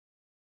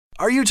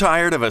Are you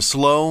tired of a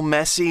slow,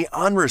 messy,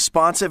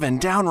 unresponsive, and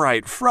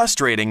downright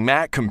frustrating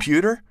Mac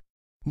computer?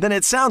 Then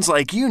it sounds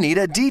like you need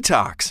a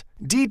detox.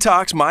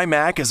 Detox My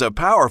Mac is a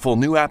powerful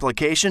new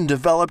application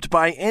developed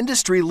by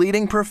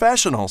industry-leading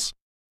professionals.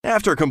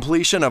 After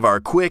completion of our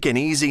quick and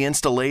easy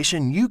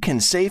installation, you can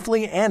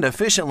safely and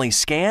efficiently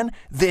scan,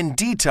 then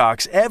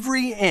detox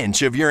every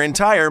inch of your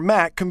entire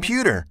Mac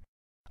computer.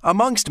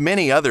 Amongst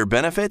many other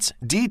benefits,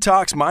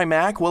 Detox My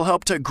Mac will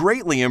help to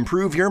greatly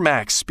improve your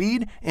Mac's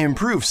speed,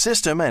 improve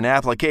system and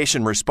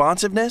application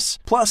responsiveness,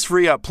 plus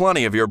free up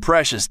plenty of your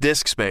precious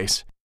disk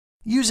space.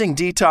 Using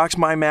Detox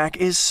My Mac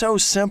is so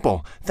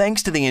simple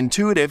thanks to the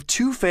intuitive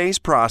two-phase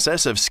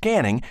process of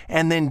scanning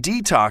and then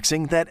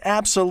detoxing that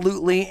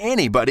absolutely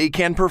anybody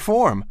can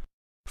perform.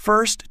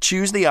 First,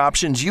 choose the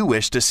options you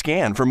wish to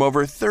scan from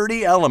over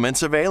 30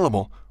 elements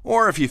available,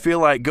 or if you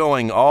feel like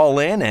going all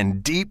in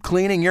and deep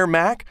cleaning your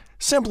Mac,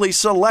 simply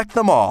select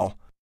them all.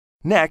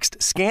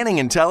 Next, scanning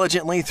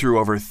intelligently through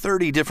over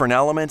 30 different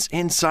elements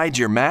inside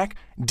your Mac,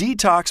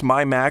 Detox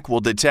My Mac will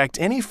detect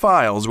any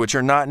files which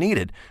are not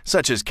needed,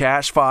 such as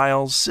cache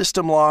files,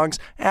 system logs,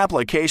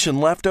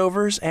 application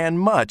leftovers, and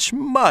much,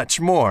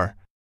 much more.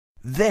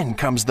 Then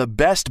comes the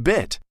best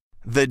bit,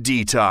 the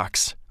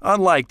detox.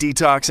 Unlike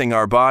detoxing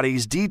our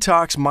bodies,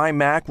 Detox My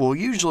Mac will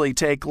usually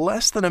take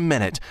less than a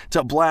minute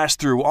to blast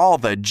through all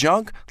the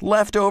junk,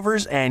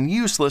 leftovers, and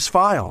useless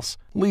files,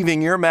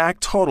 leaving your Mac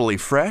totally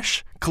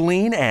fresh,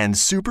 clean, and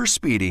super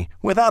speedy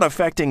without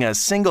affecting a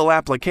single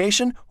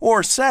application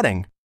or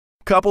setting.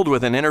 Coupled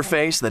with an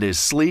interface that is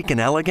sleek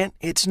and elegant,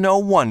 it's no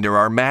wonder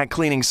our Mac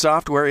cleaning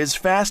software is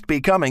fast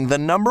becoming the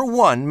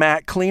 #1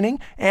 Mac cleaning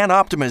and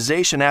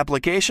optimization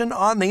application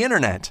on the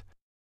internet.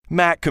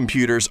 Mac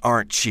computers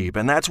aren't cheap,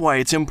 and that's why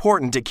it's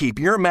important to keep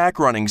your Mac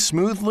running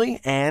smoothly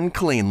and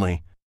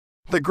cleanly.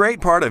 The great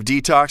part of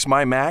Detox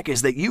My Mac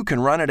is that you can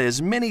run it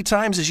as many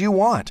times as you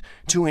want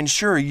to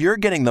ensure you're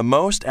getting the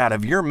most out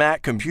of your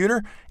Mac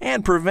computer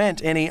and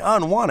prevent any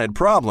unwanted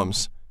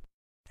problems.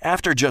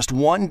 After just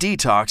one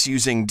detox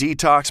using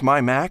Detox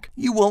My Mac,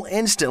 you will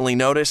instantly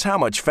notice how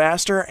much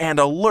faster and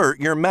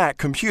alert your Mac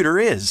computer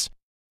is.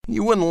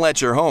 You wouldn't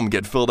let your home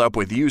get filled up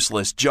with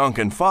useless junk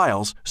and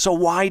files, so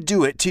why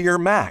do it to your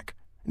Mac?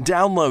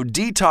 Download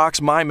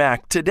Detox My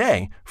Mac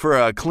today for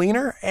a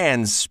cleaner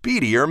and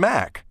speedier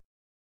Mac.